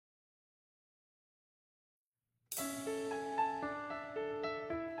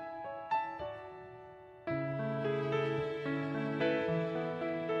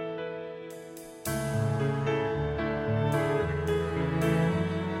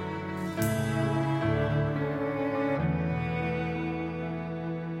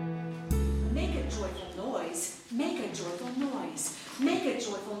a joyful noise. Make a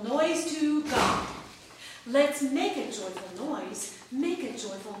joyful noise to God. Let's make a joyful noise. Make a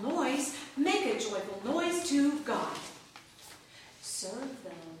joyful noise. Make a joyful noise to God. Serve the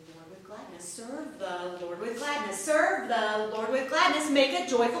Lord with gladness. Serve the Lord with gladness. Serve the Lord with gladness. Make a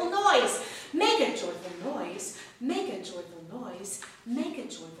joyful noise. Make a joyful noise. Make a joyful noise. Make a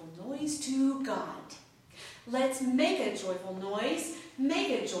joyful noise to God. Let's make a joyful noise.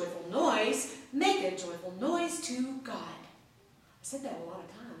 Make a joyful noise. Make a joyful noise to God. I said that a lot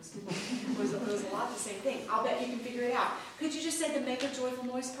of times. It was a lot the same thing. I'll bet you can figure it out. Could you just say the make a joyful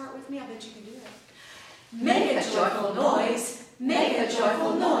noise part with me? I bet you can do it. Make a joyful noise. Make a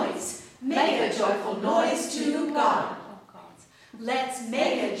joyful noise. Make a joyful noise to God. Let's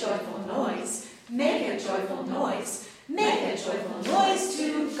make a joyful noise. Make a joyful noise. Make a joyful noise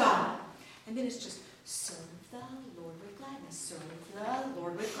to God. And then it's just serve the Lord with gladness. Serve the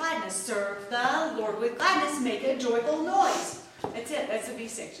Lord with gladness. Serve the Lord with gladness. Make a joyful noise. That's it. That's the B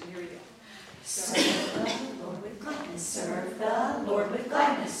section. Here we go. Serve the Lord with gladness. Serve the Lord with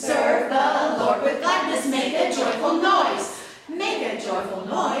gladness. Serve the Lord with gladness. Make a joyful noise. Make a joyful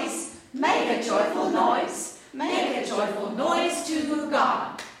noise. Make a joyful noise. Make a joyful noise to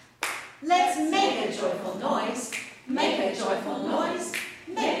God. Let's make a joyful noise. Make a joyful noise.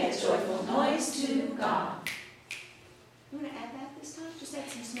 Make a joyful noise to God. You want to add that this time? Just add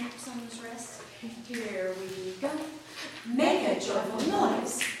some snaps on those rests. Here we go. Make a joyful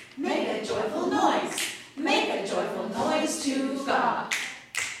noise. Make a joyful noise. Make a joyful noise to God.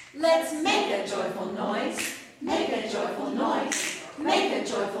 Let's make a joyful noise. Make a joyful noise. Make a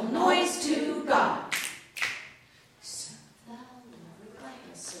joyful noise to God. Serve the Lord with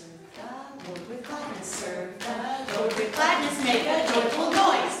gladness. Serve the Lord with gladness. Serve the Lord with gladness. Make a joyful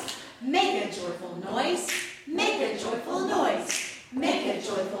noise. Make a joyful noise. Make a joyful noise. Make a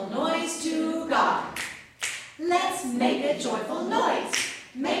joyful noise to God. Let's make a joyful noise.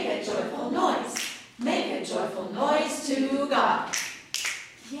 Make a joyful noise. Make a joyful noise to God.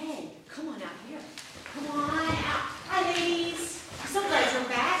 Yay. Come on out here. Come on out. Hi, ladies. So glad you're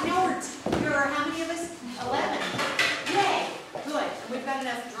back. Now you're how many of us? 11. Yay. Good. We've got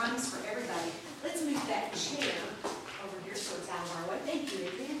enough drums for everybody. Let's move that chair over here so it's out of our way. Thank you,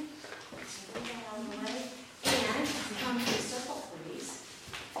 Adrian. Move that out of the way. And come to the circle, please.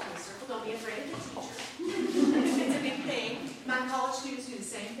 Okay, circle. Don't be afraid of the teacher. It's a big thing. My college students do the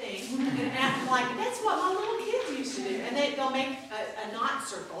same thing. And I'm like, that's what my little kids used to do. And they'll make a knot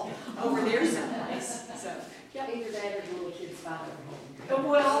circle over there someplace. So, yep. Either that or the little kids fight over home.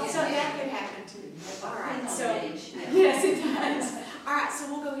 Well, so that could happen too. All right. So, yes, it does. All right. So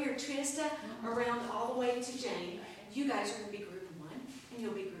we'll go here, Trista, around all the way to Jane. You guys are going to be group 1, and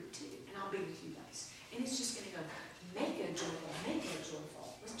you'll be group 2, and I'll be with you guys. And it's just going to go, make a joyful, make a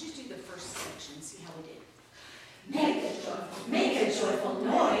joyful. Let's just do the first section, see how we did. Make a joyful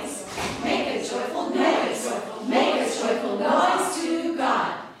noise. Make a joyful noise. Make a joyful noise to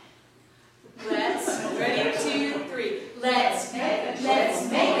God. Let's, ready, 2, 3. Let's make a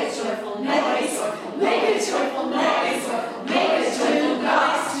joyful noise. Make a joyful noise. Make a joyful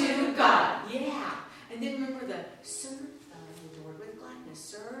noise to God. Yeah. And then remember the serve the Lord with gladness.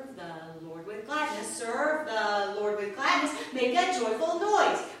 Serve the Lord with gladness. Serve the Lord with gladness. Make a joyful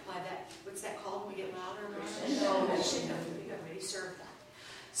noise. What's that called when we get louder and louder? Crescendo. Here we go. Ready? Serve that.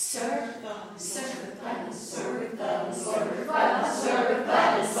 Serve the, serve gladness, serve the Lord with gladness, serve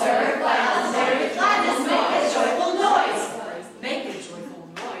gladness, serve gladness, serve gladness. Make a joyful noise. Make a joyful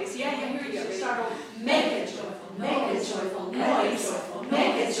noise. Yeah, here we go. Start over. Make a joyful noise. Make a joyful noise.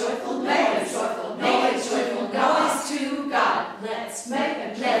 Make a joyful noise to God. Let's make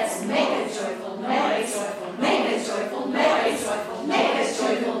a joyful noise. Make a joyful noise. Make a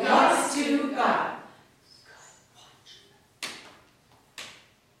joyful noise to God.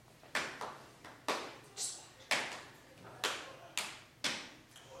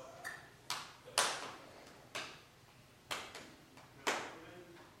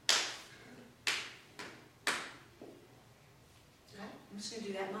 I'm just going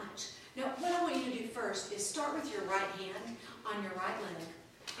to do that much. Now, what I want you to do first is start with your right hand on your right leg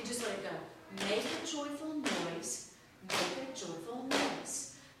and just let it go. Make a joyful noise. Make a joyful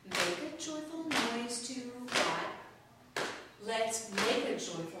noise. Make a joyful noise to God. Let's make a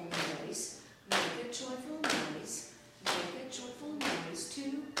joyful noise. Make a joyful noise. Make a joyful noise to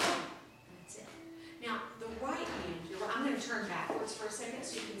God. That's it. Now, the right hand, I'm going to turn backwards for a second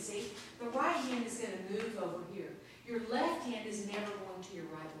so you can see. The right hand is going to move over here. Your left hand is never going to your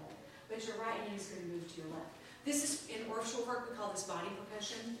right leg, but your right hand is going to move to your left. This is, in Orff work, we call this body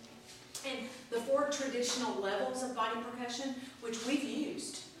percussion. And the 4 traditional levels of body percussion, which we've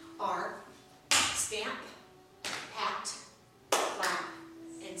used, are stamp, pat, clap,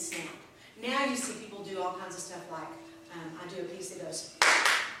 and snap. Now you see people do all kinds of stuff like, I do a piece that goes,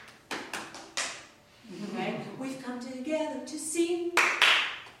 okay? We've come together to sing.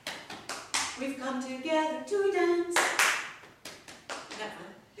 We've come together to dance. Isn't that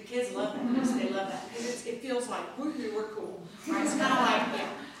fun? The kids love that. They love that because it feels like we're here, we're cool. Right? It's kind of like,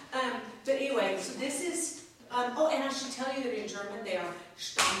 yeah. But anyway, so this is, oh, and I should tell you that in German they are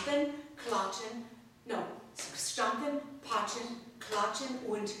stampfen, klatschen, no, stampfen, patschen, klatschen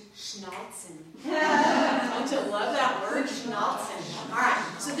und schnauzen. Don't you love that word, schnauzen? All right,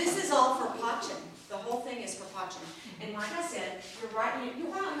 so this is all for patschen. The whole thing is for patschen. And like I said, why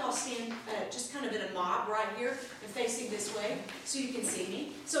don't y'all stand just kind of in a mob right here and facing this way so you can see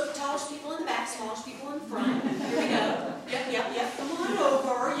me. So tallest people in the back, smallest people in the front. Here we go. Yep. Come on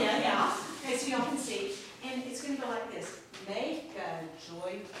over. Yeah. Okay, so y'all can see. And it's going to go like this. Make a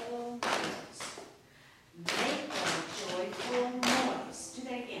joyful noise. Make a joyful noise. Do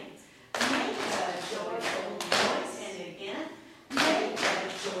that again. Make a joyful noise. And again. Make a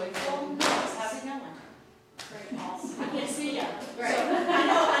joyful noise. How's it going? Pretty awesome. I can't see you. Right. So,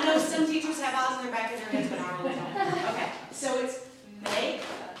 I know some teachers have eyes in their back of their heads, but I really don't. Okay. So it's make a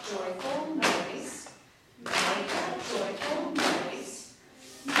joyful noise. Make a joyful noise.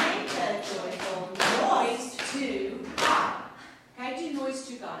 Make a joyful noise to God. Okay, do noise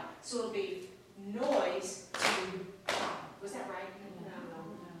to God. So it'll be noise to God. Was that right?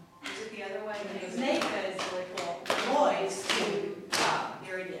 No. Is it the other way? Make a joyful noise to God.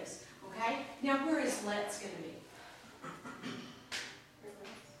 There it is. Okay? Now where is let's going to be?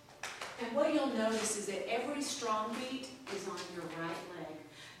 And what you'll notice is that every strong beat is on your right leg.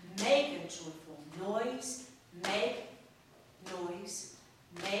 Make a joyful noise. Make noise.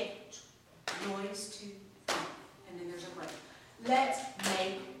 Make noise to God. And then there's a break. Let's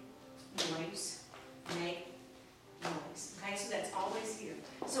make noise. Make noise. Okay, so that's always here.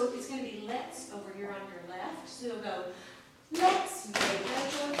 So it's going to be let's over here on your left. So you'll go, let's make a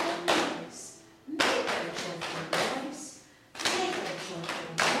joyful noise. Make a joyful noise. Make a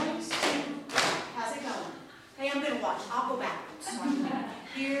joyful noise to God. How's it going? Hey, I'm going to watch. I'll go backwards.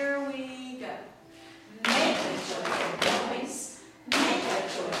 Here we go. Make a joyful noise. Make a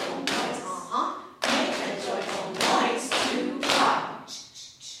joyful noise. Make a joyful noise to God.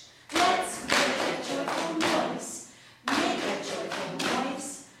 Let's make a joyful noise. Make a joyful noise.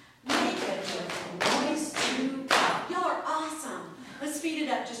 Make a joyful noise to God. Y'all are awesome. Let's speed it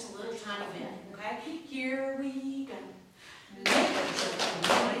up just a little tiny bit, okay? Here we go. Make a joyful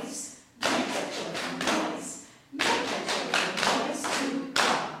noise. Make a joyful noise. Make a joyful noise to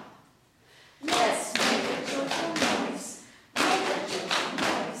God. Let's make a joyful noise. Make a joyful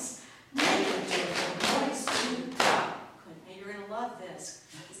noise. Make a joyful noise to God. Good. And you're going to love this.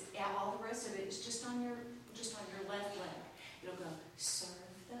 Yeah, all the rest of it is just on your left leg. It'll go, serve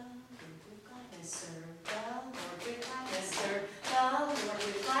the Lord with gladness, serve the Lord with gladness, serve the Lord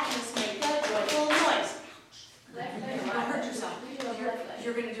with gladness, make a joyful noise. Left leg. Don't hurt yourself.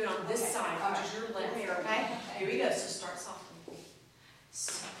 You're going to do it on this side, which is your left ear, okay? Here we go. So start softly.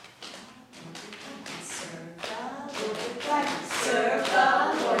 Serve the Lord with gladness. Serve the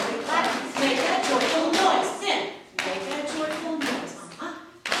Lord with gladness. Make a joyful noise. Then make a joyful noise.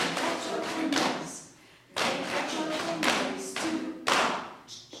 Make a joyful noise. Make a joyful noise to God.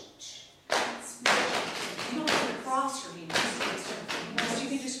 You don't have to cross your hands. You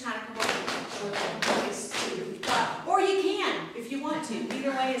can just kind of come over with a joyful noise to God. Or you can, if you want to.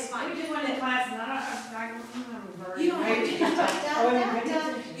 Either way is fine. We did one in class, and I don't have You don't have to do da.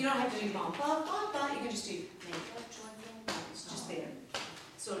 You don't have to do bum, bum, bum, bum. You can just do make a joyful noise. Just there.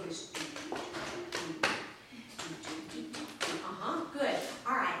 So it'll be just good.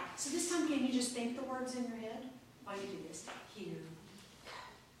 All right. So this time, can you just think the words in your head while you do this? Here.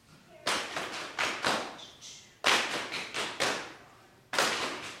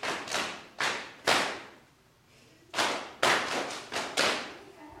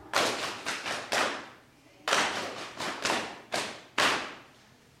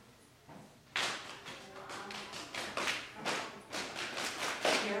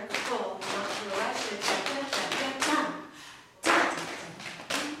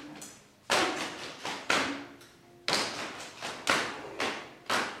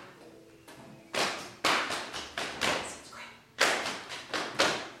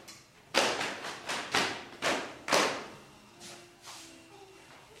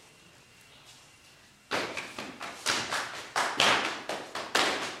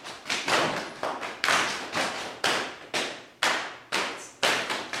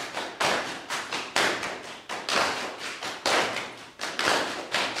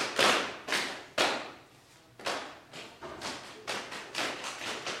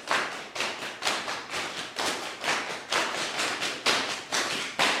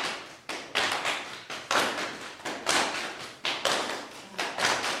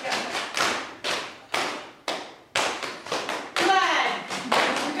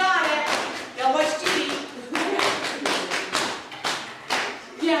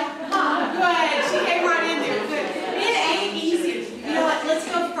 Yeah, good. She came right in there. Good. It ain't easy. You know what? Let's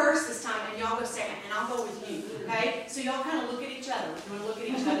go first this time, and y'all go second, and I'll go with you. Okay? So y'all kind of look at each other. You want to look at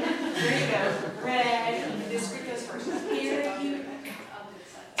each other? There you go. Red. This group goes first. Here you go.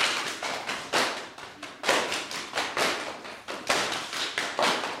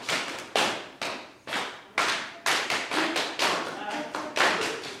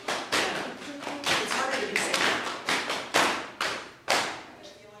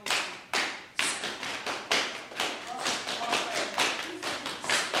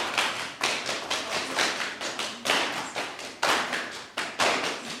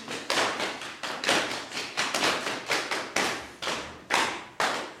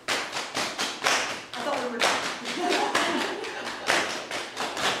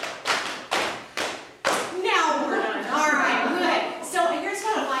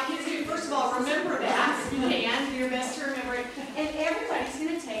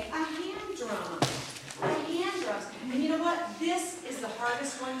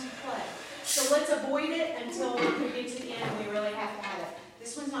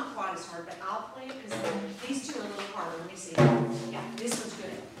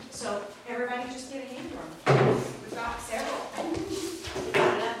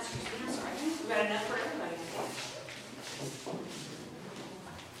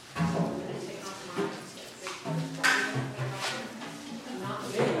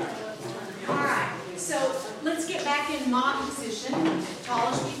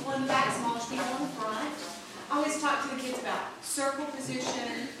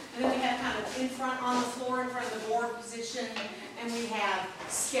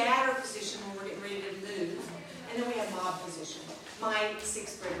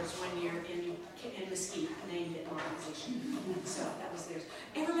 So that was theirs.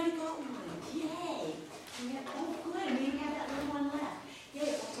 Everybody got one. Yay! Oh, good. And we have that little one left. Yay,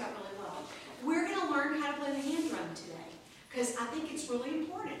 it worked out really well. We're going to learn how to play the hand drum today because I think it's really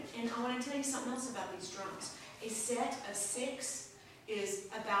important. And I want to tell you something else about these drums. A set of 6 is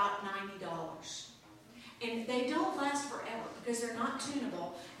about $90. And they don't last forever because they're not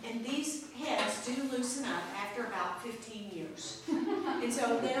tunable. And these heads do loosen up after about 15 years. And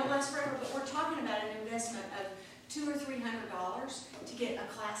so they don't last forever. But we're talking about an investment of $200 or $300 to get a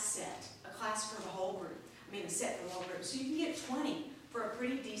class set, a class for the whole group. I mean, a set for the whole group. So you can get 20 for a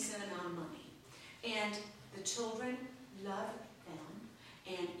pretty decent amount of money. And the children love them.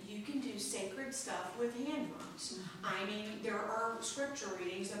 And you can do sacred stuff with hand drums. I mean, there are scripture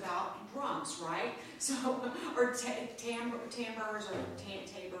readings about drums, right? So, or timbres or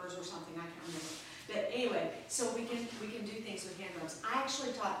tabors or something, I can't remember. But anyway, so we can do things with hand drums. I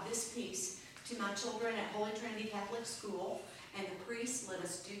actually taught this piece to my children at Holy Trinity Catholic School, and the priest let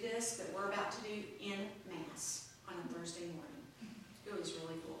us do this that we're about to do in Mass on a Thursday morning. It was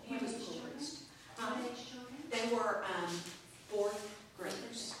really cool. He was a cool priest. They were 4th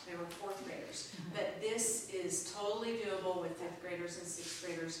graders. They were 4th graders. But this is totally doable with 5th graders and 6th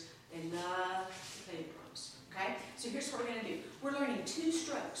graders. They love to play drums. Okay? So here's what we're going to do. We're learning 2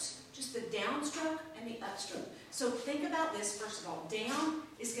 strokes. Just the down stroke and the up stroke. So think about this first of all. Down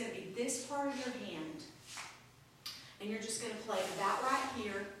is going to be this part of your hand. And you're just going to play about right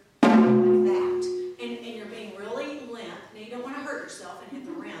here, like that. And you're being really limp. Now you don't want to hurt yourself and hit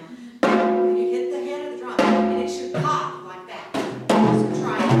the rim. You hit the head of the drum and it should pop like that. So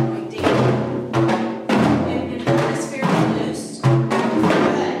try it right down. And hold this fairly loose.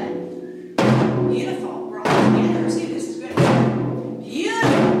 Good. Beautiful. We're all together. See, this is good.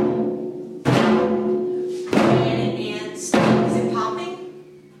 Beautiful. And stop. Is it popping?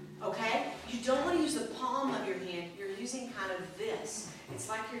 Okay. You don't want to use the palm of your hand. You're using kind of this. It's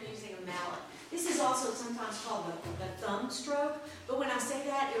like you're using a mallet. This is also sometimes called the thumb stroke, but when I say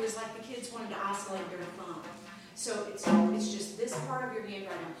that, it was like the kids wanted to isolate their thumb. So it's just this part of your hand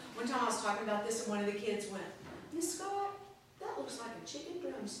right now. One time I was talking about this, and one of the kids went, "Miss Scott, that looks like a chicken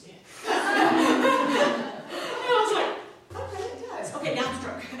drumstick." And I was like, "Okay, it does." Okay, down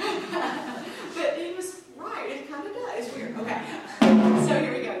stroke. But he was right. It kind of does. It's weird. Okay. So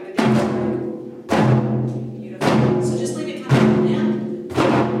here we go. The down stroke. Beautiful. So just leave it kind of limp.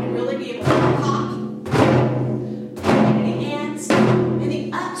 Really be able to pop. And the ends. And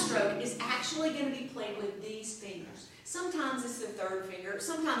the upstroke is actually going to be played with these fingers. Sometimes it's the 3rd finger.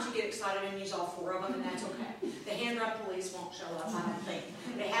 Sometimes you get excited and use all 4 of them, and that's okay. The hand drum police won't show up, I don't think.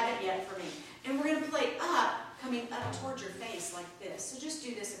 They haven't yet for me. And we're going to play up, coming up towards your face like this. So just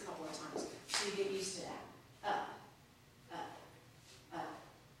do this a couple of times so you get used to that. Up, up, up,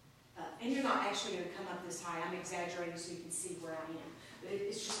 up. And you're not actually going to come up this high. I'm exaggerating so you can see where I am.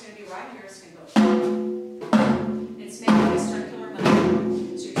 It's just going to be right here. It's going to go. It's making a circular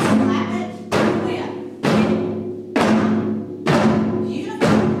motion. So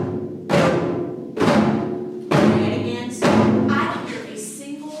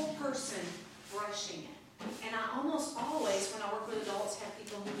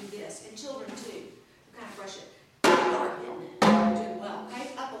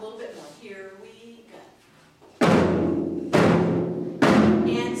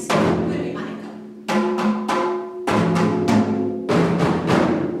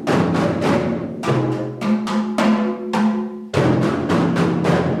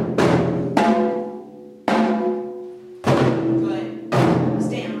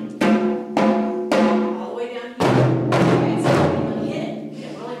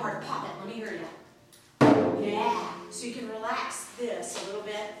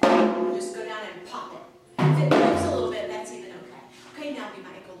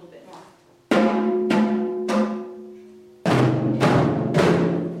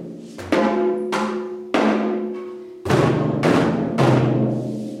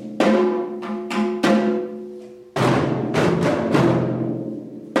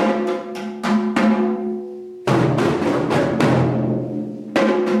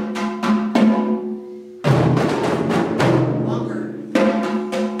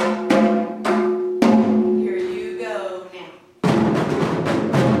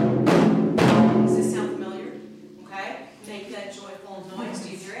joyful noise. Do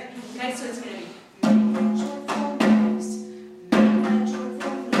you hear it? Okay, so it's going to be make a joyful noise. Make a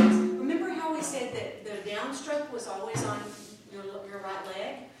joyful noise. Remember how we said that the downstroke was always on your right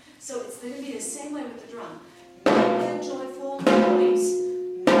leg? So it's going to be the same way with the drum. Make a joyful noise.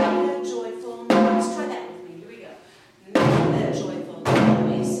 Make a joyful noise. Try that with me. Here we go. Make a joyful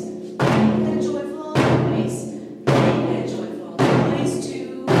noise. Make a joyful noise. Make a joyful noise to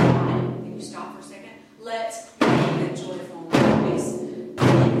God. Can you stop for a second? Let's make a joyful noise. Make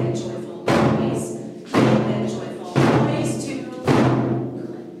a joyful noise. Make a joyful noise to God.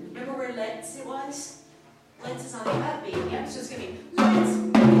 Remember where let's it was? Let's is on the upbeat. Yep. So it's going to be let's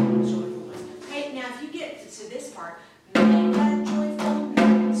make a joyful noise. Okay, now if you get to this part, make a joyful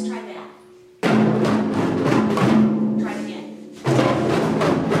noise. Try that. Try it again.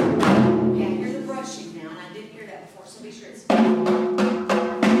 Yeah, I hear the brushing now, and I didn't hear that before, so be sure it's go.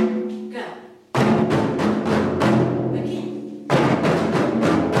 Again.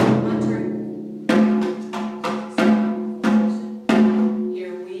 My turn.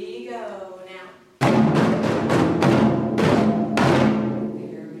 Here we go now.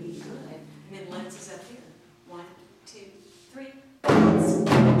 Very good. And then let's is up here. 1, 2, 3. Let's.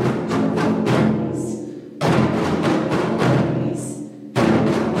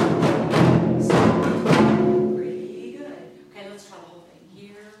 Pretty good. Okay, let's try the whole thing. Here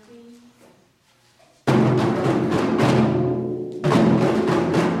we go.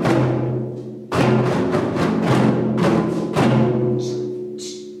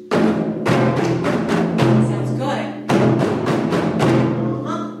 Sounds good.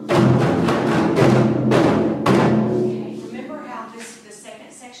 Okay, remember how the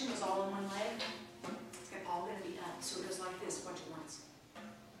second section was all on one leg? It's all going to be up, so it goes like this. Watch it once.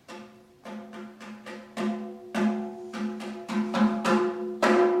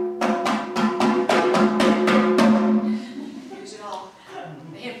 Use it all.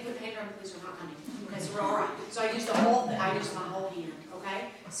 The hand drum please are not coming. Okay, so we're all right. So I use the whole. I use my whole hand. Okay,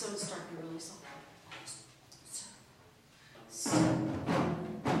 so let's start here really slow.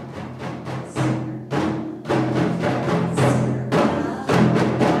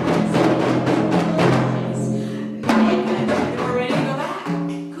 We're ready to go back.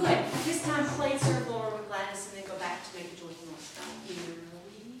 Good. This time play circle or with Gladys and then go back to make a joyful noise. Here we go.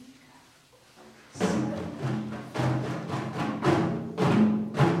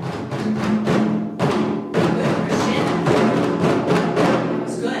 Good, Christian. That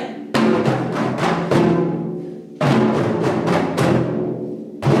was good.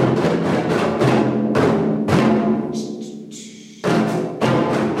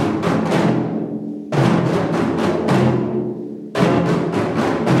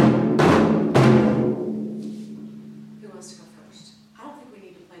 Who wants to go first? I don't think we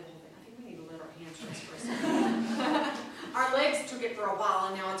need to play the whole thing. I think we need to let our hands rest for a second. Our legs took it for a while,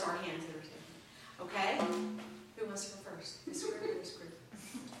 and now it's our hands that are taking it. Okay? Who wants to go first? This group or this group?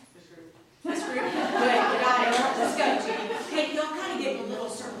 This group. This group? Good. You got it. Let's go, Judy. Okay, y'all kind of get in a little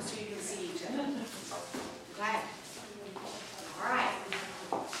circle so you can see each other. Okay. All right.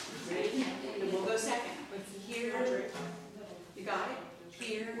 Ready? And we'll go second. Here. You got it?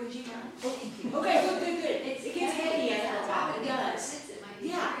 Here. Would you Okay, good. It gets heavy after a while. It does.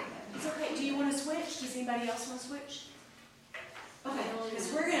 Yeah. It's okay. Do you want to switch? Does anybody else want to switch? Okay,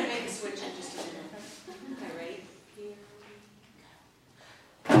 because we're going to make a switch in just a minute. Okay, ready? Here.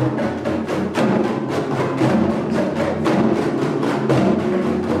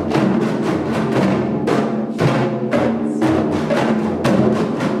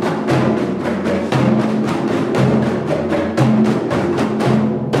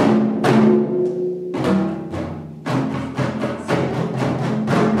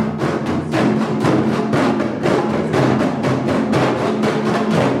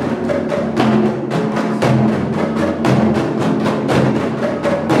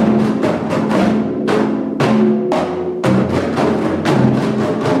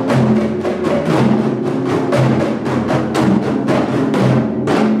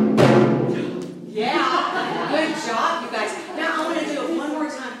 Yeah, good job, you guys. Now I'm going to do it one more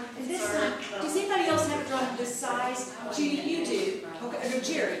time. And this time, does anybody else have a drum this size? Judy, you do. Okay, no,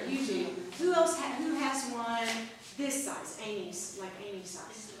 Jerry, you do. Who else? Who has one this size? Amy's, like Amy's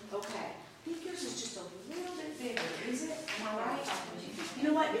size. Okay. I think yours is just a little bit bigger, is it? Am I right? You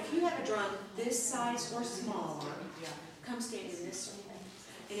know what? If you have a drum this size or smaller, come stand in this circle.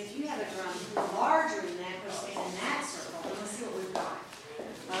 And if you have a drum larger than that, go stand in that circle. And let's see what we've got.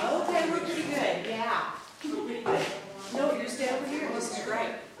 Okay, we're pretty good. Yeah, we're pretty good. No, you're stay over here. This is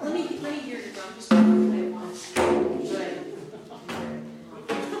great. Let me hear your drum. Just play once. Good.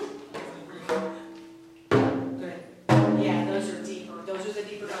 Good. Yeah, those are deeper.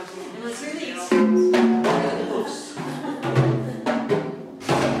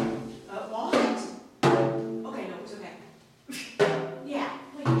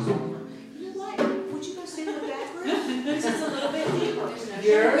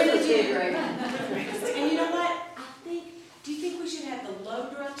 Yours is great. And you know what? Do you think we should have the low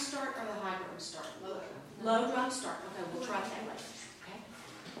drum start or the high drum start? Low drum start. Okay, we'll try it that way. Okay.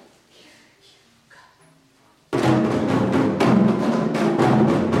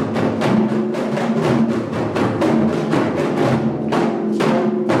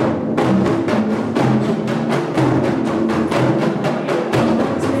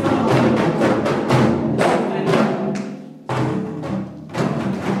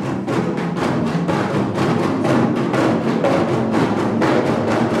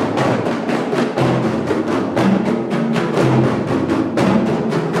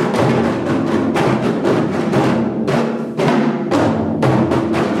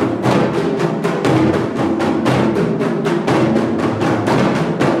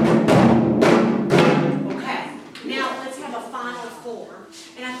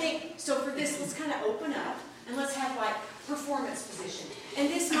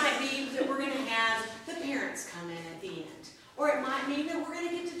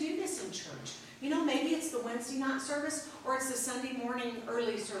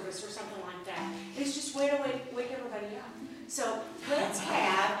 So let's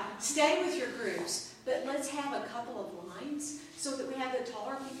stay with your groups, but let's have a couple of lines so that we have the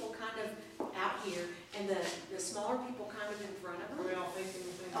taller people kind of out here and the smaller people kind of in front of them. Are we all facing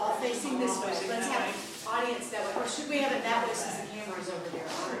the same all facing this way. Let's have audience that way. Or should we have it that way since the camera's over there?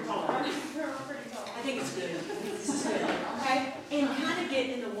 I think it's good. This is good. Okay? And kind of get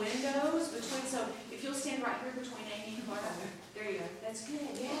in the windows between, so if you'll stand right here between Amy and Clark. There you go. That's good.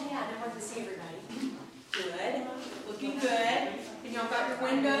 Yeah. Now let me see everybody. Good. Looking good. And y'all got your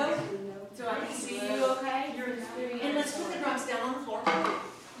window so I can see you okay? And let's put the drums down on the floor.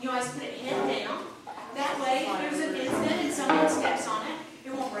 You always put it head down. That way, if there's an incident and someone steps on it,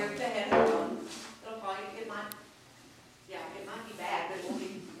 it won't break the head of the drum. It might be bad, but it won't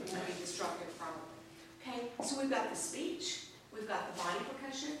be destructive probably. Okay, so we've got the speech, we've got the body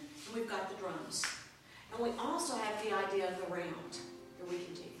percussion, and we've got the drums. And we also have the idea of the round that we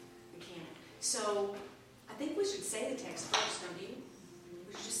can do, the canon. So I think we should say the text first, don't you?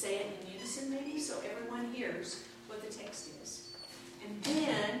 We should just say it in unison maybe, so everyone hears what the text is. And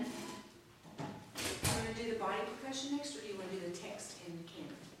then, do you want to do the body percussion next, or do you want to do the text in the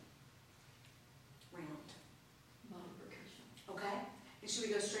canon? Round. Body percussion. Okay? And should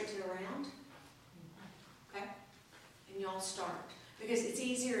we go straight to the round? Okay? And y'all start. Because it's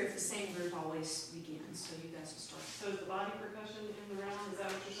easier if the same group always begins, so you guys will start. So is the body percussion in the round? Is that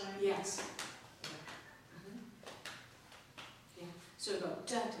what you're saying? Yes. Yeah. So we go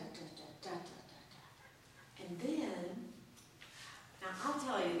da da da da da da da da. And then, now I'll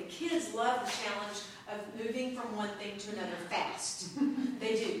tell you, the kids love the challenge of moving from one thing to another fast.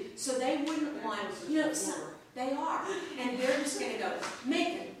 They do. So they wouldn't want, they are. And they're just going to go, make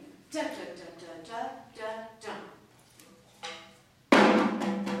it da da da da da da da.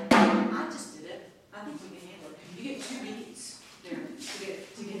 I just did it. I think we can handle it. You get 2 beats there to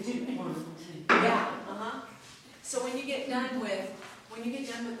get 2 beats. Yeah, So when you get done with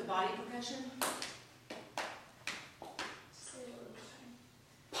the body percussion,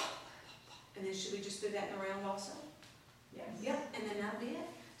 and then should we just do that in the round also? Yes. Yep, and then that'll be it.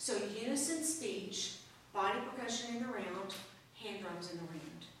 So unison speech, body percussion in the round, hand drums in the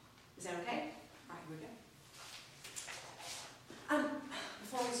round. Is that okay? All right, here we go.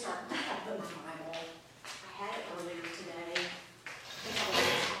 Before we start, I have the Bible. I had it earlier today. I think I would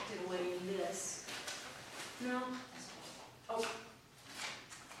have tucked it away in this. No? Oh.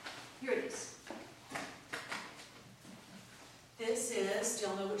 Here it is. This is, do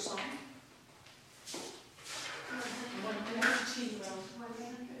y'all know which song? 100. I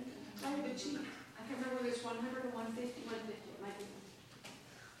can't remember whether it's 100 or 150. 150. It might be.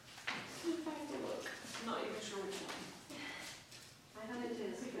 I have to look. I'm not even sure which one. I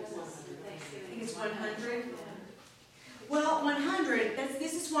think it's 100. Well, 100,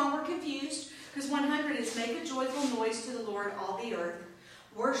 this is why we're confused, because 100 is make a joyful noise to the Lord, all the earth.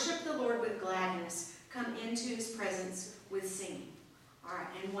 Worship the Lord with gladness. Come into his presence with singing. All right,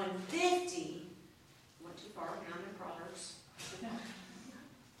 and 150, went too far, now I'm in Proverbs.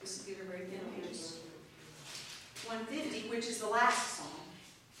 This is good, very confused. 150, which is the last song.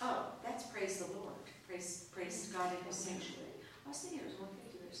 Oh, that's praise the Lord. Praise God in his sanctuary. I was thinking it was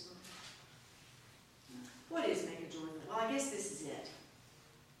 150, but it's not. What is make a joyful? Well, I guess this is it.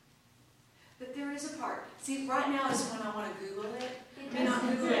 But there is a part. See, right now is when I want to Google it. I mean, not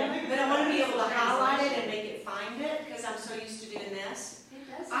Google it, but I want to be able to highlight it and make it find it, because I'm so used to doing this.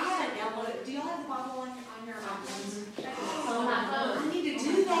 I haven't downloaded. Do y'all have the Bible on your iPhones? I need to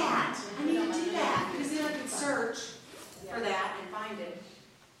do that. Because then I can search for that and find it.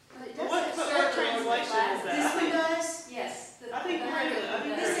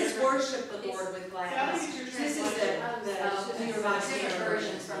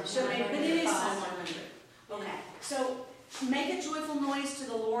 So maybe, but it is Psalm 100. Okay, so make a joyful noise to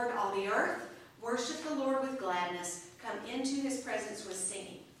the Lord, all the earth. Worship the Lord with gladness. Come into his presence with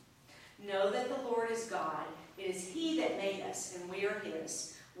singing. Know that the Lord is God. It is he that made us, and we are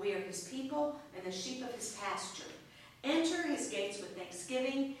his. We are his people and the sheep of his pasture. Enter his gates with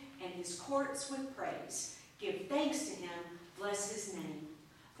thanksgiving and his courts with praise. Give thanks to him. Bless his name.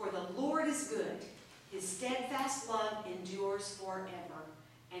 For the Lord is good. His steadfast love endures forever,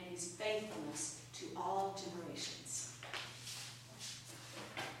 and his faithfulness to all generations.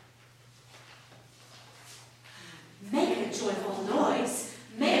 Make a joyful noise.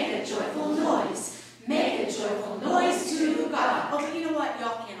 Make a joyful noise. Make a joyful noise to God. Oh, but you know what?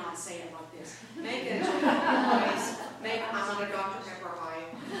 Y'all cannot say it like this. Make a joyful noise. I'm on a Dr. Pepper high.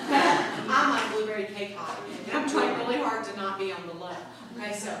 I'm on a blueberry cake high. And I'm trying really hard to not be on the low.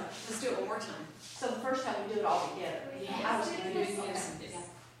 Okay, so let's do it one more time. So the first time we do it all together. Yes. I was going to do it Yes.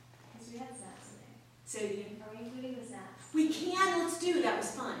 Because we had snaps in there. Say it again. Are we including the snaps? We can. Let's do it. That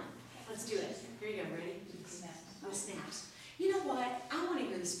was fun. Let's do it. Here you go. Ready? The snaps. You know what? I want to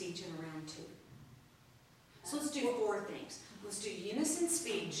hear the speech in a round two. So let's do 4 things. Let's do unison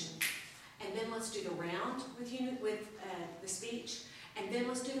speech, and then let's do the round with the speech, and then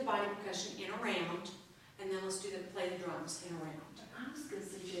let's do the body percussion in a round, and then let's do play the drums in a round. I was going to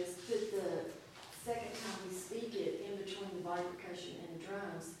suggest that the second time we speak it in between the body percussion and the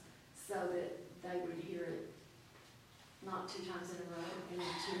drums, so that they would hear it not 2 times in a row and then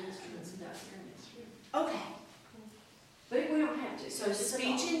 2 instruments without hearing it. Okay. But we don't have to. So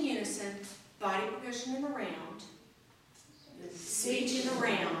speech in unison, body percussion in a round, speech in a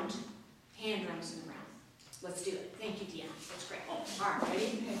round, hand drums in a round. Let's do it. Thank you, Deanna. That's great. All right, ready?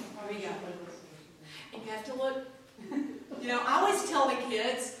 Here we go. And you have to look. You know, I always tell the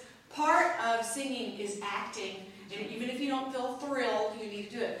kids, part of singing is acting, and even if you don't feel thrilled, you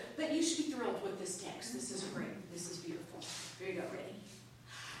need to do it. But you should be thrilled with this text. This is great. This is beautiful. Here you go.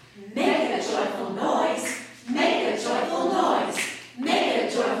 Ready? Make a joyful noise. Make a joyful noise. Make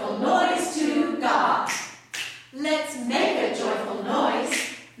a joyful noise to God. Let's make a joyful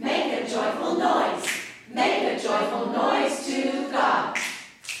noise. Make a joyful noise. Make a joyful noise to God.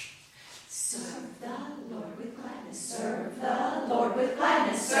 Serve the Lord with gladness. Serve the Lord with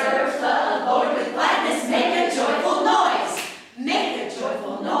gladness. Serve the Lord with gladness. Make a joyful noise. Make a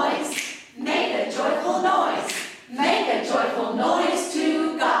joyful noise. Make a joyful noise. Make a joyful noise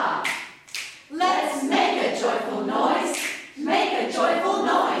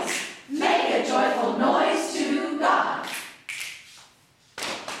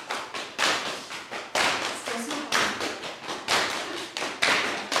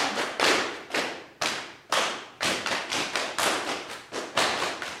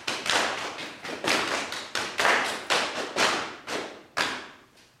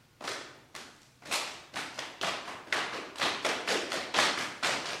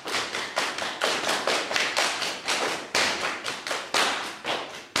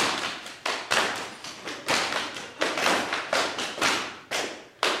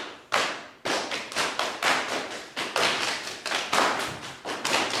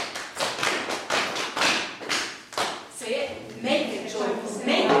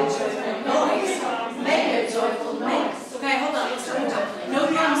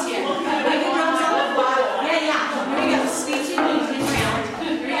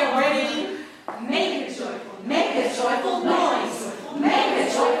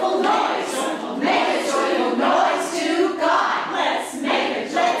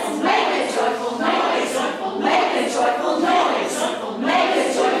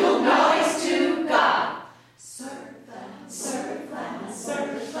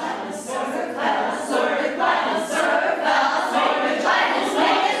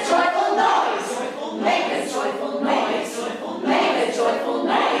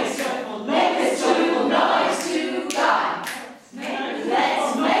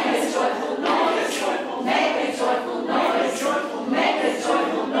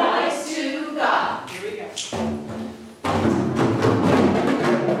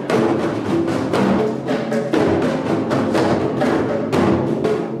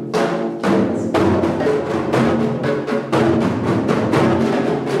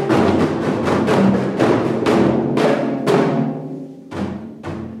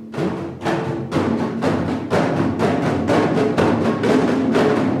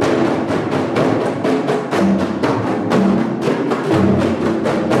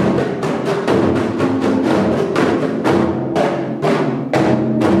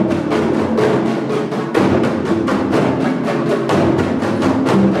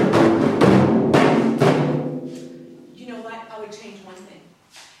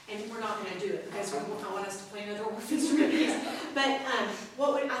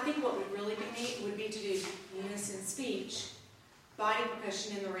body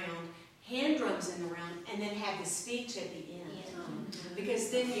percussion in the round, hand drums in the round, and then have the speech at the end. Because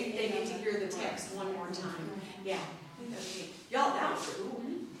then they get to hear the text one more time. Yeah. Okay. Y'all, that was cool.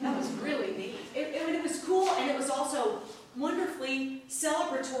 That was really neat. It was cool, and it was also wonderfully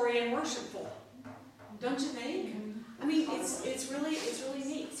celebratory and worshipful. Don't you think? I mean, it's really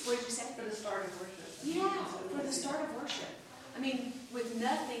neat. What did you say? For the start of worship. Yeah, for the start of worship. I mean, with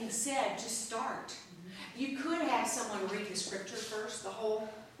nothing said, just start. You could have someone read the scripture first, the whole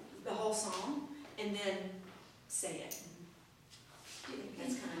song, and then say it.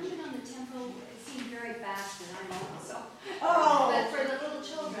 That's kind of Depending on the tempo, it seemed very fast, and I'm also. Oh! But for the little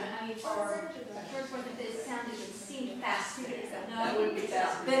children, I mean, for it sounded, it seemed fast. That would be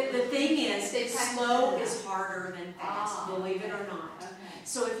fast. The thing is, slow is harder than fast, believe it or not. Okay.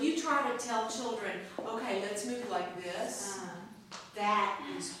 So if you try to tell children, okay, let's move like this, that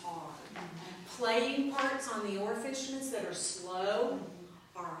is hard. Playing parts on the Orff instruments that are slow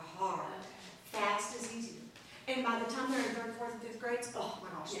are hard. Fast is easier. And by the time they're in 3rd, 4th, and 5th grades, oh my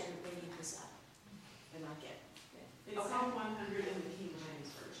gosh, they eat this up. They like it. It's Psalm 100 in the King James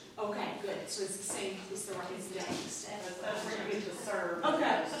version. Okay, good. So it's the same, it's the text. That's where you get to serve.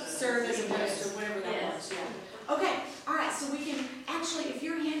 Okay, serve as a host or whatever that was. Yeah. Okay, all right, so we can, actually, if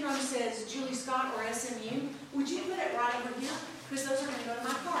your hand drum says Julie Scott or SMU, would you put it right over here? Because those are going to go to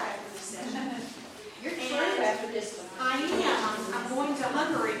my car after this session. You're through after this one. I am. I'm going to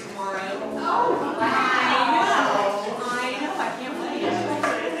Hungary tomorrow. Oh, I know. I can't wait.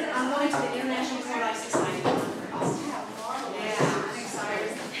 I'm going to the International Paradise Society in Hungary. Yeah, I'm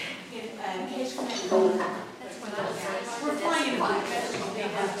excited. In case you're not That's when I was. we're flying in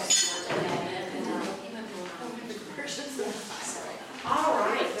All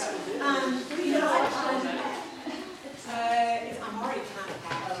right. You know what? I'm already kind of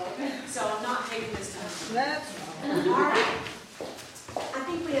packed, so I'm not taking this time. All right. I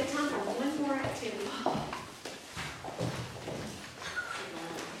think we have time for one more activity.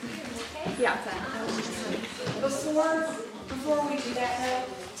 Yeah. Before we do that, though,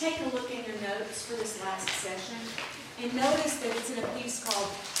 take a look in your notes for this last session, and notice that it's in a piece called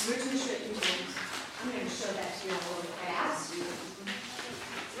Rhythmische Übung. I'm going to show that to you a little fast.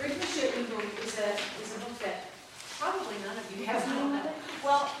 Rhythmische Übung is a book that probably none of you have known.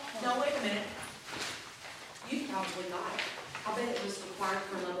 Well, no, wait a minute. You probably got it. I bet it was required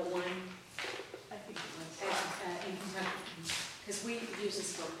for level 1 I think it was. in Kentucky, because we use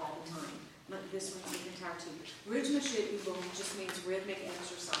this book all the time. This one's the entire too. Rhythmische Übung just means rhythmic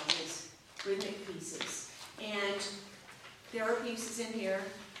exercises, rhythmic pieces. And there are pieces in here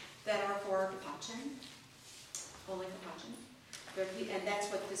that are for percussion, only percussion. And that's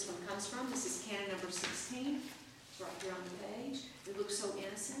what this one comes from. This is canon number 16. It's right here on the page. It looks so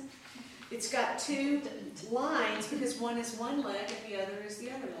innocent. It's got 2 lines because one is one leg and the other is the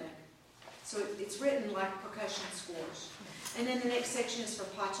other leg. So it's written like percussion scores. And then the next section is for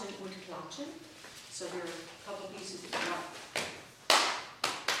Patchen und Klatschen. So there are a couple pieces that you got,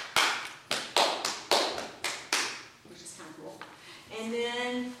 which is kind of cool. And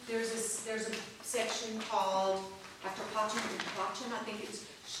then there's a section called, after Patchen und Klatschen, I think it's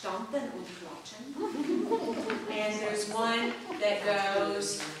Stampen und Klatschen. And there's one that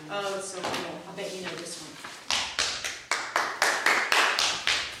goes, oh, it's so cool. I bet you know this one.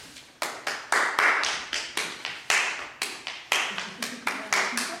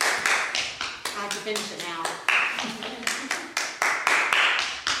 I have to finish it now.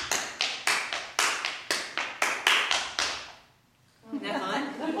 Isn't that fun?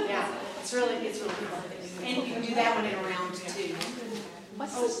 Yeah, it's really fun. And you can do that one in a round too.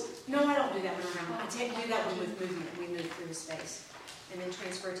 No, I don't do that one around. I do that one with movement. We move through the space and then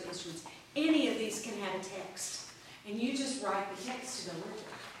transfer it to instruments. Any of these can have a text, and you just write the text to go with it.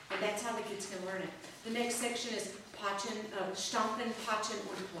 And that's how the kids can learn it. The next section is Stampen, Patchen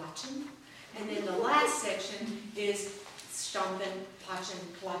und Klatschen. And then the last section is Stampen, Patchen,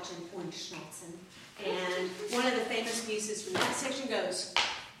 Klatschen und Schnatzen. And one of the famous pieces from that section goes.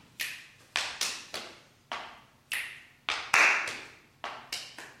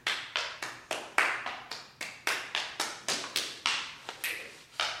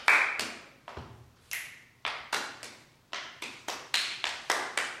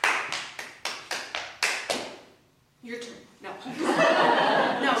 Your turn. No.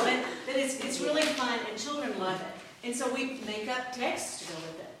 No, but it's really fun and children love it. And so we make up texts to go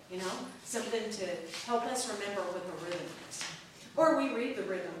with it, you know, something to help us remember what the rhythm is. Or we read the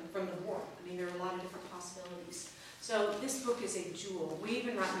rhythm from the board. I mean, there are a lot of different possibilities. So this book is a jewel. We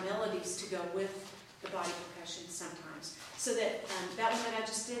even write melodies to go with the body percussion sometimes. So that that one that I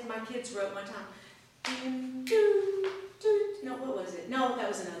just did, my kids wrote one time. no, what was it? No, that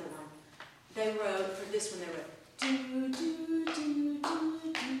was another one. They wrote, for this one, they wrote, do, do, do, do,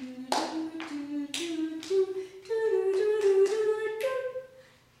 do, do, do, do, do, do.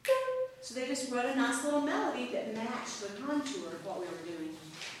 So they just wrote a nice little melody that matched the contour of what we were doing.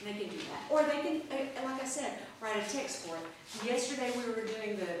 And they can do that. Or they can, like I said, write a text for it. Yesterday we were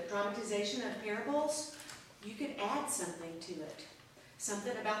doing the dramatization of parables. You could add something to it.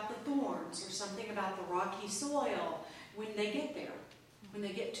 Something about the thorns or something about the rocky soil when they get there. When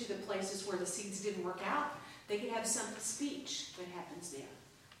they get to the places where the seeds didn't work out, they could have some speech that happens there.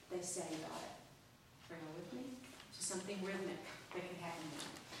 They say about it. Are you with me? So something rhythmic that could happen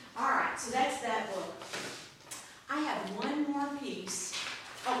there. All right, so that's that book. I have one more piece.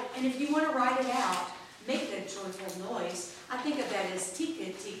 Oh, and if you want to write it out, make a joyful noise. I think of that as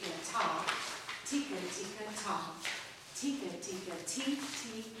tika, tika, ta. Tika, tika, ta. Tika, tika, ti,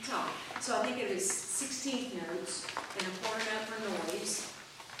 ti, ta. So I think it is 16th notes and a quarter note for noise.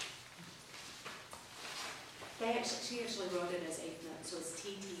 She actually wrote it as 8th notes, so it's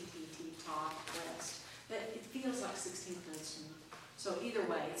ti, ti, ti, ti, ta, rest. But it feels like 16th notes to me. So either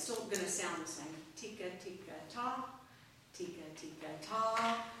way, it's still going to sound the same. Tika, tika, ta. Tika, tika,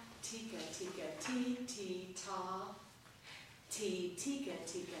 ta. Tika, tika, ti, ti, ta. Ti, tika,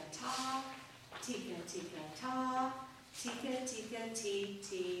 tika, ta. Tika, tika, ta. Tika, tika, ti,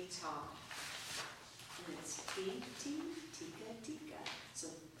 ti, ta. And it's ti, ti, tika, tika. So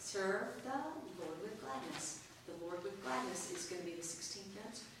serve the Lord with gladness. The Lord with gladness is going to be the 16th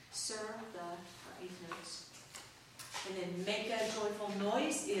notes. Serve the 8th notes. And then make a joyful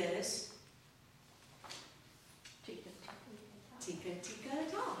noise is tika, tika,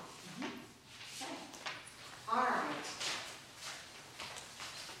 ta. Okay. All right.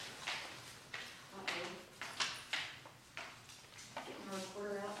 Get my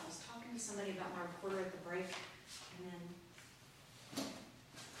recorder out. I was talking to somebody about my recorder at the break, and then I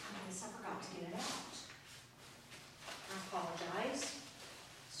guess I forgot to get it out. I apologize.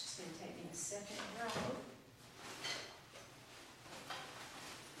 It's just going to take me a second to grab.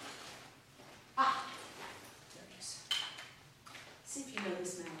 Ah, there it is. See if you know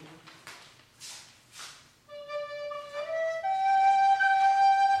this melody.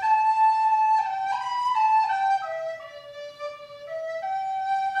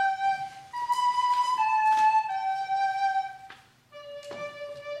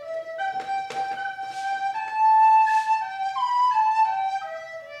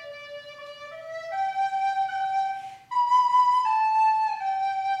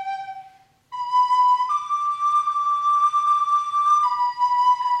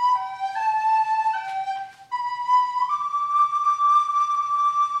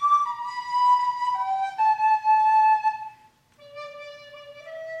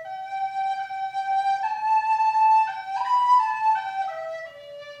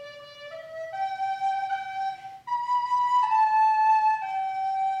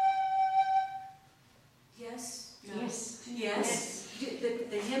 Yes.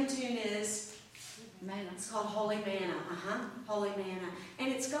 The hymn tune is Manna. It's called Holy Manna. Holy Manna.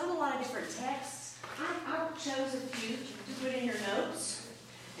 And it's got a lot of different texts. I chose a few to put in your notes.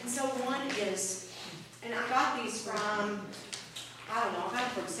 And so one is, and I got these from, I don't know, I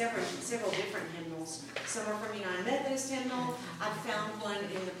got them from several different hymnals. Some are from United Methodist hymnal. I found one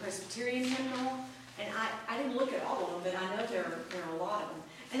in the Presbyterian hymnal. And I didn't look at all of them, but I know there are a lot of them.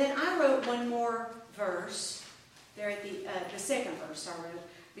 And then I wrote one more verse. There at the second verse I wrote,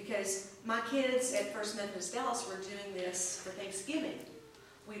 because my kids at First Methodist Dallas were doing this for Thanksgiving.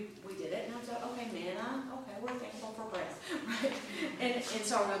 We did it, and I thought, okay, manna, okay, we're thankful for breath, right? And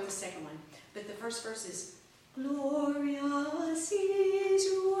so I wrote the second one. But the first verse is, Glorious is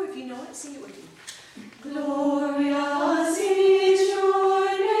your, if you know it, sing it with me. Glorious is your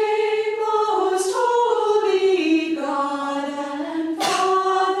name, most holy God and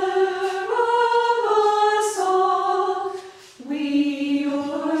Father of us all. We,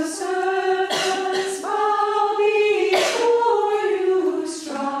 your servants, bow before you,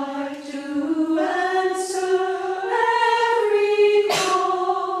 strive to answer every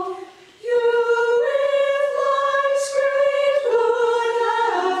call. You with life's great good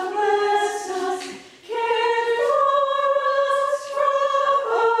have blessed us, cared for us from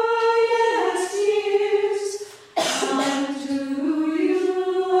earliest years. Unto you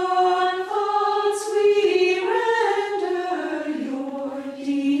our thoughts we render, your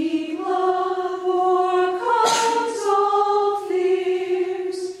deep love o'ercomes all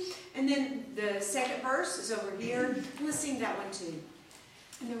fears. And then the second verse is over here. Let's sing that one too.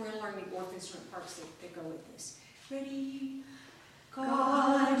 And then we're going to learn the Orff instrument parts that go with this. Ready?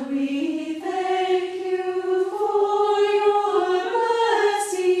 God, we thank you for your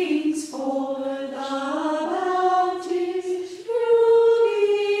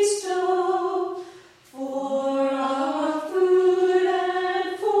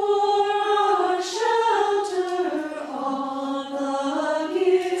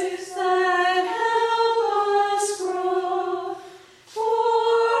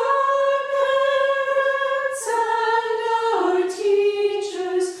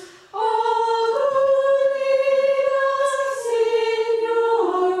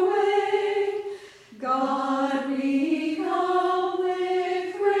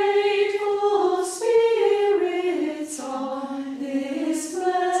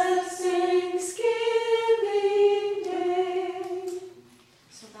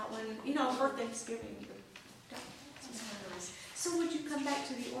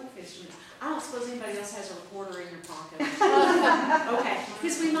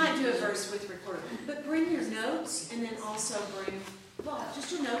Because we might do a verse with recorder. But bring your notes and then also bring, well,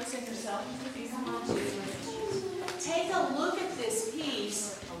 just your notes and yourself. Come on, too. Take a look at this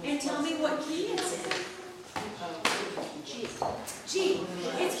piece and tell me what key it's in. G.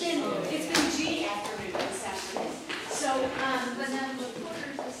 It's been G afternoon this afternoon. So, But now the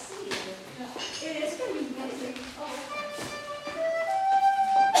recorder's the C. it is going to be busy.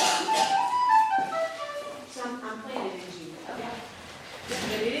 So I'm playing it in G. Okay.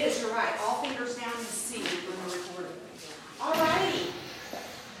 But it is, you're right, all fingers down in C when we're recording. All righty.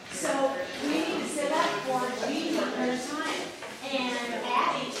 So we need to set up for G one at a time. And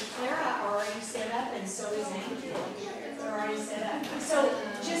Abby and Clara are already set up, and so is Amy. They're already set up. So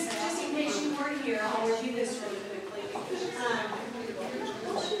just in case you weren't here, I'll review this really quickly.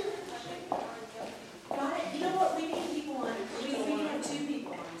 Got it? You know what? We need people on. We have 2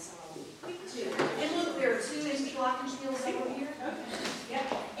 people on, so 2. And look, there are 2 empty glockenspiels over here. Yep.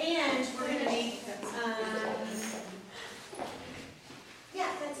 And we're going to need. Yeah,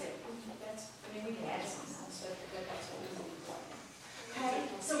 that's it. I mean, we can add something else, but that's what we need. Okay.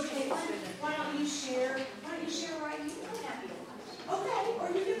 So Caitlin, why don't you share right here? Okay. Or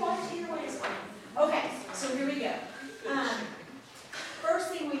you can watch it either way is fine. Okay. So here we go. First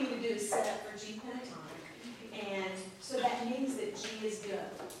thing we need to do is set up for G pentatonic, and so that means that G is good.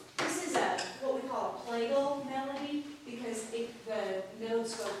 This is what we call a plagal melody because the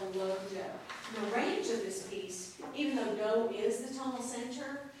notes go below do. And the range of this piece, even though do is the tonal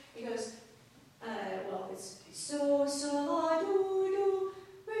center, it goes, well, it's so, la, do,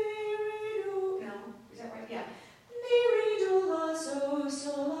 re, do. No, is that right? Yeah. Mi, re, do, la, so,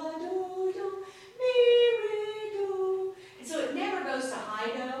 la, do, mi, re, do. And so it never goes to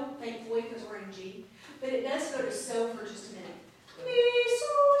high do, thankfully, because we're in G. But it does go to so for just a minute. Mi,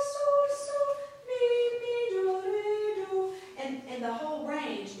 so, mi, do, re, do. And the whole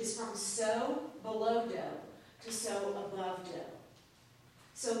range is from so below do to so above do.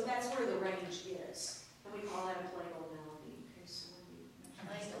 So that's where the range is. And we call that a plagal melody.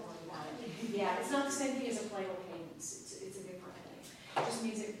 Yeah, it's not the same thing as a plagal cadence. It's a different thing. It just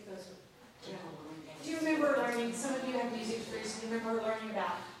means it goes down. Do you remember learning, some of you have music degrees, do you remember learning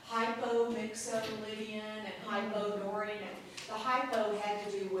about hypo, mixo, Lydian, and hypo, Dorian? And the hypo had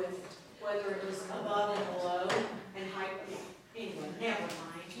to do with whether it was above and below, and hypo, anyway, never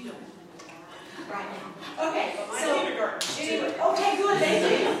mind, you don't know that right now. Okay, so, anyway, okay, good, thank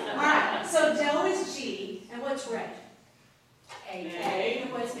you. All right, so do is G, and what's red? A,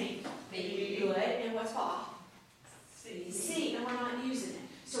 and what's me? B. Good, and what's fa? C, and we're not using it.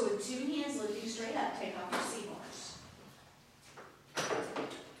 So with 2 hands lifting straight up, take off your C bars.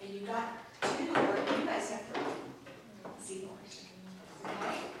 And you got 2, or you guys have 3 C bars.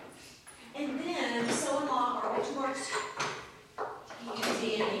 Okay? And then, so and la are which bars? D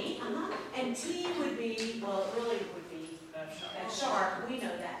and E. And T would be, well, it really would be F sharp. We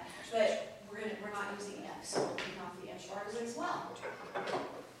know that. But we're not using F, so we'll take off the F sharps as well.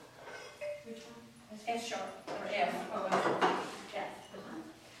 Which one? F sharp, or F. F.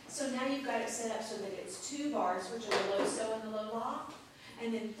 So now you've got it set up so that it's 2 bars, which are the low so and the low la,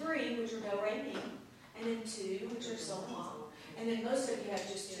 and then 3, which are do, re, mi, and then 2, which are so and la. And then most of you have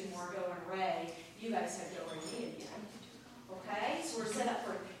just 2 more do and re. You guys have do, re, mi again. Okay? So we're set up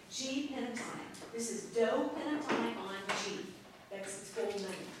for G pentatonic. This is do pentatonic on G. That's its full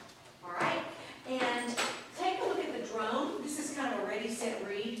name. All right? And take a look at the drone. This is kind of a ready, set,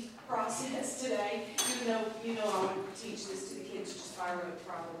 read process today. Even though you know I would teach this to the kids just by rote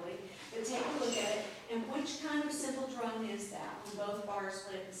probably. But take a look at it. And which kind of simple drone is that when both bars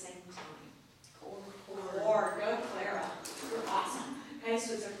play at the same time? Chord. Go Clara. You're awesome. Okay,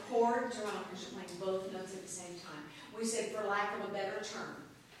 so it's a chord drone because you're playing both notes at the same time. We said, for lack of a better term,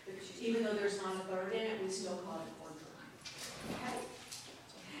 even though there's not a third in it, we still call it a chord drone. Okay?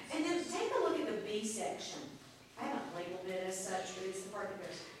 And then take a look at the B section. I haven't labeled it as such, but it's the part that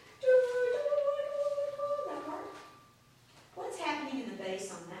goes that part. What's happening in the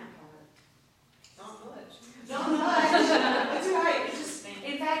bass on that part? Not much. Not much. That's right. It's just,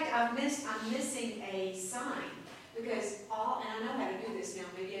 in fact, I'm missing a sign because and I know how to do this now.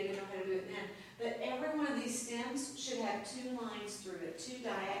 Maybe I didn't know how to do it then. But every one of these stems should have 2 lines through it, 2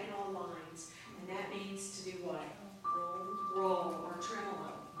 diagonal lines, and that means to do what? Roll or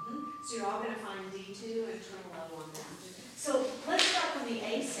tremolo. So you're all going to find D2 and tremolo on that. So let's start from the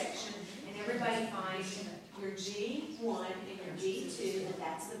A section, and everybody find your G1 and your D2, and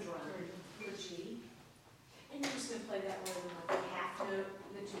that's the drum. Your G. And you're just going to play that rhythm like the half note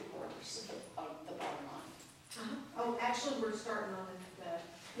and the 2 quarters. The bottom line. Oh, actually, we're starting on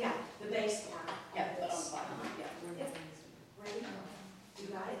the bass part. Yeah, but on the bottom line. Yeah. Ready? You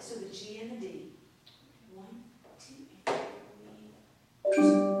got it? So the G and the D. 1, 2, and 3, 2.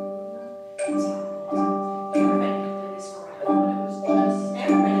 Everybody can play this for right now.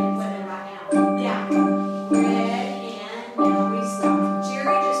 Everybody can play it right now. Yeah. Red, and now we stop.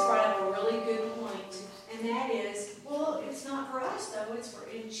 Jerry just brought up a really good point, and that is, well, it's not for us though. It's for.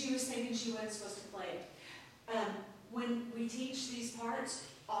 And she was thinking she wasn't supposed to play it. When we teach these parts,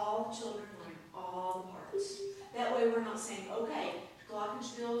 all children learn all the parts. That way we're not saying, okay,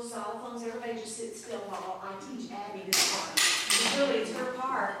 glockenspiels, xylophones, everybody just sit still while I teach Abby this part. Because really it's her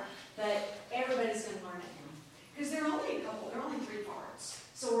part, but everybody's going to learn it now. Because there are only only 3 parts.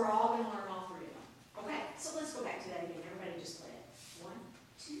 So we're all going to learn all 3 of them. Okay, so let's go back to that again. Everybody just play it. 1,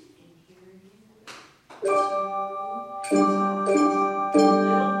 2, and here you go. 2, a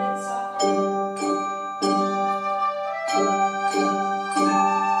little bit softer.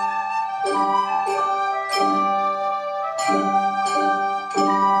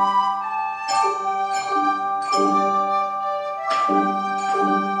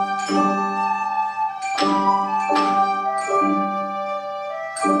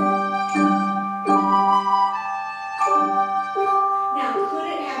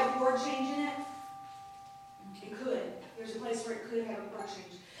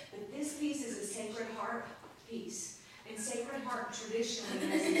 Traditionally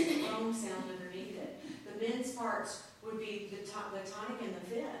has a drone sound underneath it. The men's parts would be the tonic and the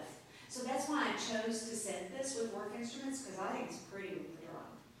fifth. So that's why I chose to set this with work instruments, because I think it's pretty with the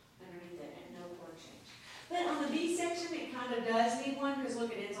drum underneath it and no chord change. But on the B section, it kind of does need one, because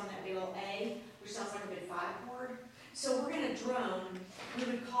look, it ends on that big old A, which sounds like a big 5 chord. So we're going to drone. We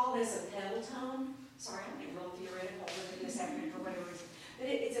would call this a pedal tone. Sorry, I'm getting real theoretical with this afternoon for whatever reason. But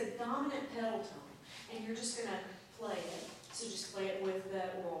it's a dominant pedal tone, and you're just going to play it. So just play it with the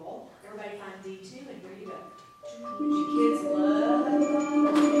roll. Everybody find D2, and here you go. You kids love it.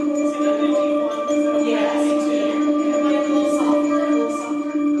 Yes, you can. Everybody a little softer, a little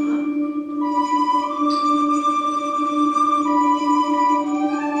softer.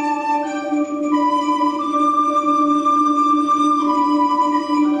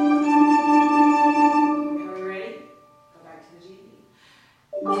 Are we ready? Go back to the G.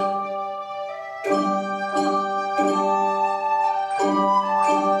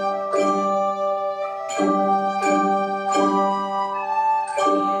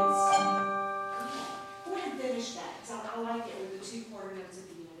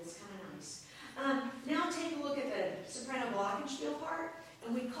 Now take a look at the soprano glockenspiel part,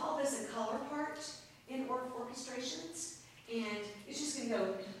 and we call this a color part in Orff orchestrations, and it's just going to go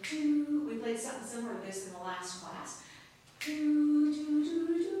doo. We played something similar to this in the last class. Doo, doo, doo,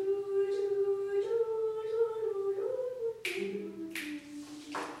 doo,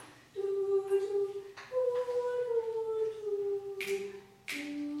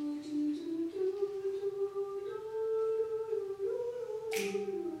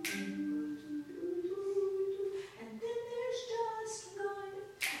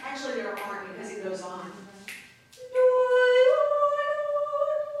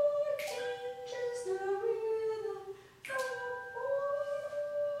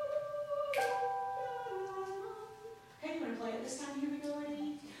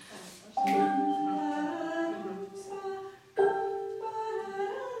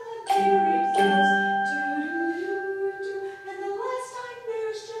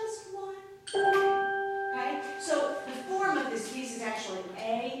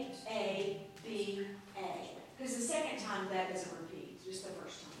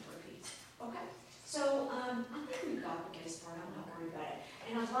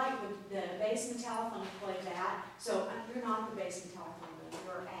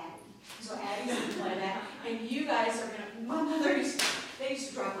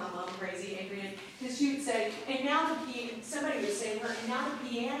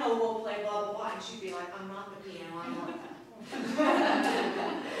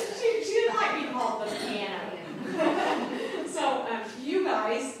 she didn't like being called the piano. So you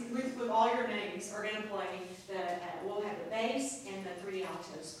guys, with all your names, are going to play we'll have the bass and the 3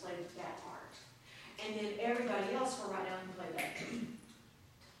 altos play that part. And then everybody else for right now can play that.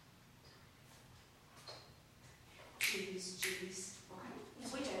 G's. All right.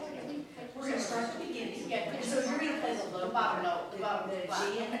 We're going to start at the beginning. Yeah. So you're going to play the low bottom note, the G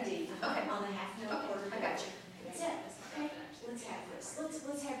and the D. Okay. On the half note quarter. I got you. That's it. Okay. Let's have this.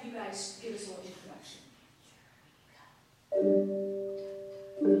 Let's have you guys give us a little introduction.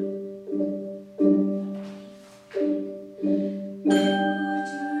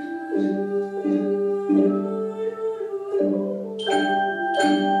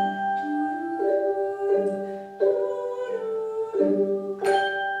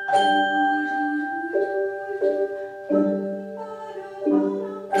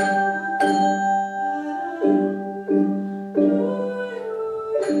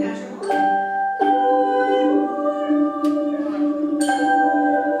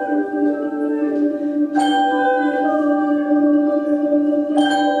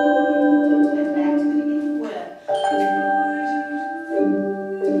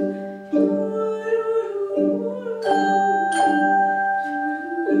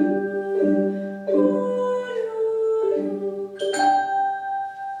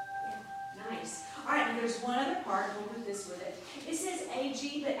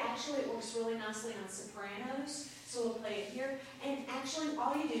 you,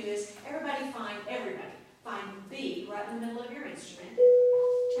 all you do is, everybody find B right in the middle of your instrument.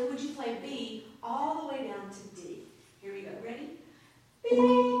 And would you play B all the way down to D? Here we go. Ready? B, A, G,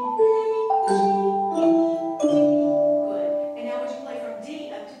 E, D. Good. And now would you play from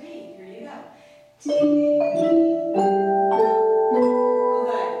D up to B? Here you go. D,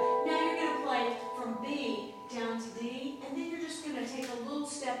 Good. Now you're going to play from B down to D, and then you're just going to take a little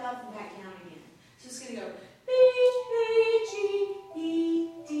step up and back down again. So it's going to go B, A, G, E,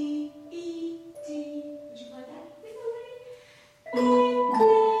 D, E, D. Would you play that? B, A,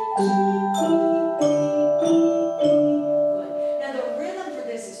 G, E, Good. Now the rhythm for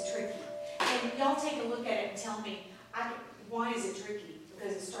this is tricky, and y'all take a look at it and tell me why is it tricky?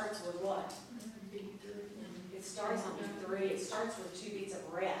 Because it starts with what? It starts on B3. It starts with 2 beats of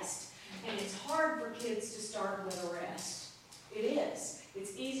rest, and it's hard for kids to start with a rest. It is.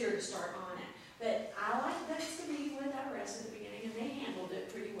 It's easier to start on it. But I like this to be without rest at the beginning, and they handled it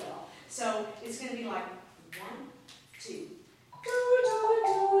pretty well. So it's going to be like 1, 2,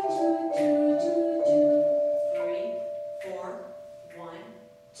 3, 4, 1,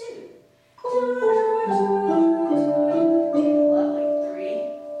 2. Lovely. 3,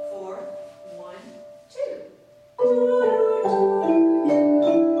 4, 1, 2. 3,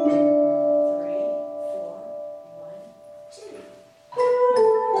 4, 1, 2.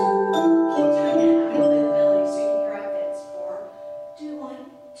 Keep doing that. I'm going to play the melody so you can hear how it fits. 4, 2, 1,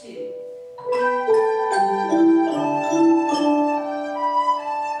 2.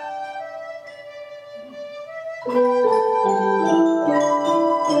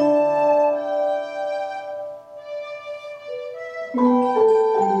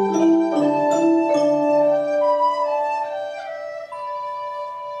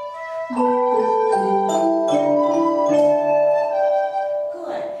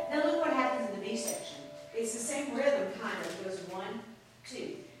 Good. Now look what happens in the B section. It's the same rhythm, kind of. It goes 1,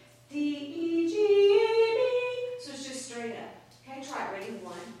 2. D, E, G, A, B. So it's just straight up. Okay, try it. Ready?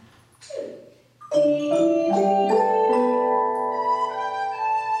 1, 2. D, E, G, A,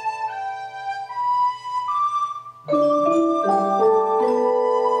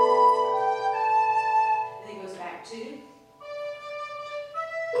 and then it goes back to.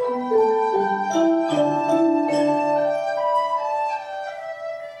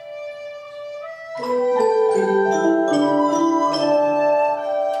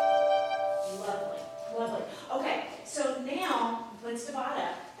 Lovely, lovely. Okay, so now let's divide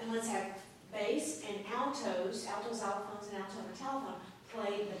up and let's have bass and altos, xylophones, and alto and telephone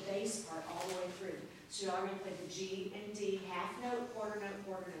play the bass part all the way through. So you're already played the G and D, half note, quarter note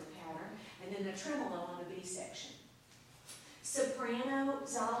pattern, and then the tremolo on the B section. Soprano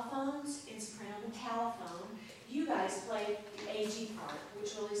xylophones and soprano telephone, you guys play the AG part,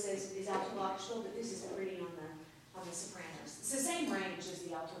 which really says is alto glockenspiel, but this is pretty on the sopranos. It's the same range as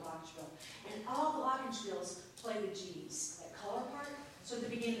the alto glockenspiel. And all glockenspiels play the G's, that color part. So at the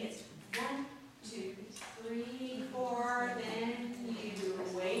beginning it's 1, 2, 3, 4, then you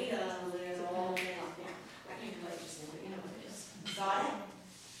wait a little. I can't play just now, but you know what it is. Got it?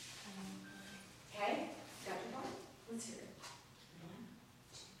 Okay? Got your part? Let's hear it. 1,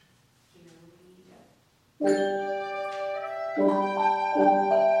 2, here we go.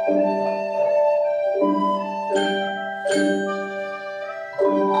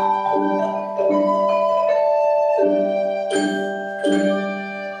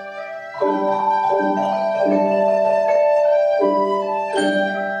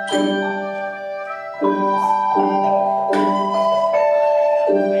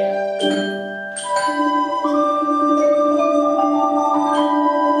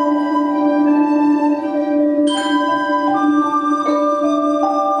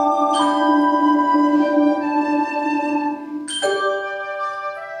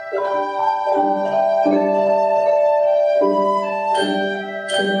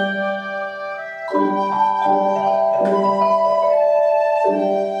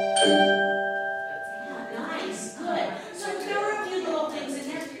 Nice, good. So there were a few little things in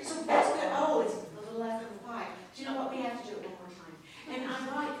there. So that's good. Oh, it's a little after the pie. Do you know what? We have to do it one more time. And I'm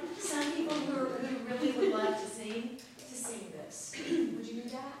like, some people who really would love to sing this. Would you do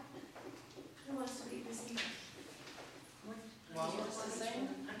that? Who wants to lead this?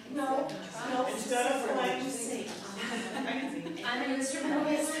 No. Instead of playing, to sing. I can sing. I'm an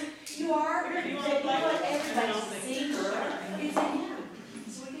instrumentalist. You are? You You want to play? want everybody I to don't think sing. so. It's in him.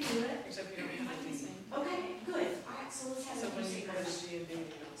 So we can do it. Except you don't have to sing. Okay, good. All right, so let's have So a when you music. go to G and D, you know.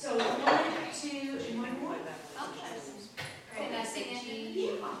 So 1, 2, and 1 more. Can I sing it?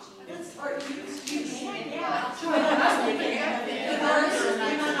 Yeah. Let's, or you can, yeah. Yeah. Sure, I was thinking, the birds, you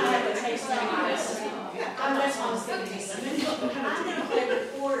might not have a taste of this. That's what I was thinking. I'm gonna play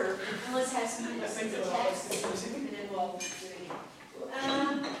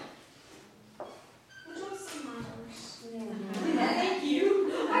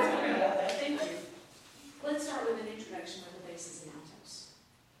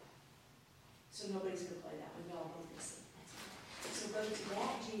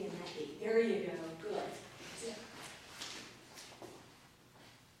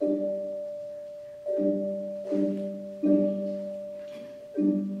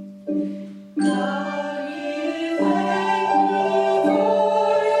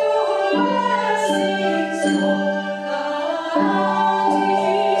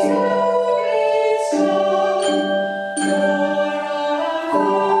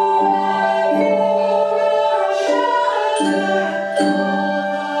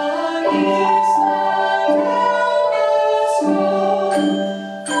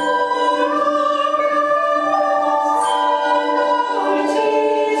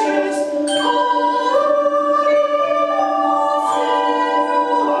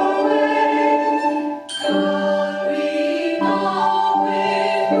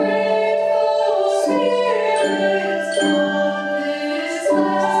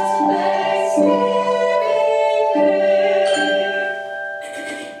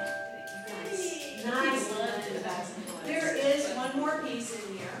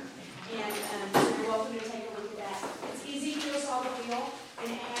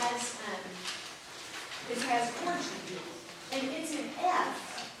has chord changes, and it's in F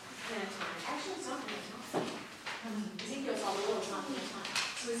pentatonic. Actually, it's not pentatonic. Ezekiel's all the little, it's not pentatonic.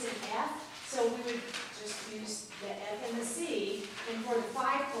 So it's in F, so we would just use the F and the C, and for the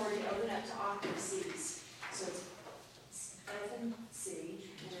 5 chord, you open up to octave Cs. So it's F and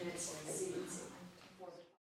C, and then it's C and C.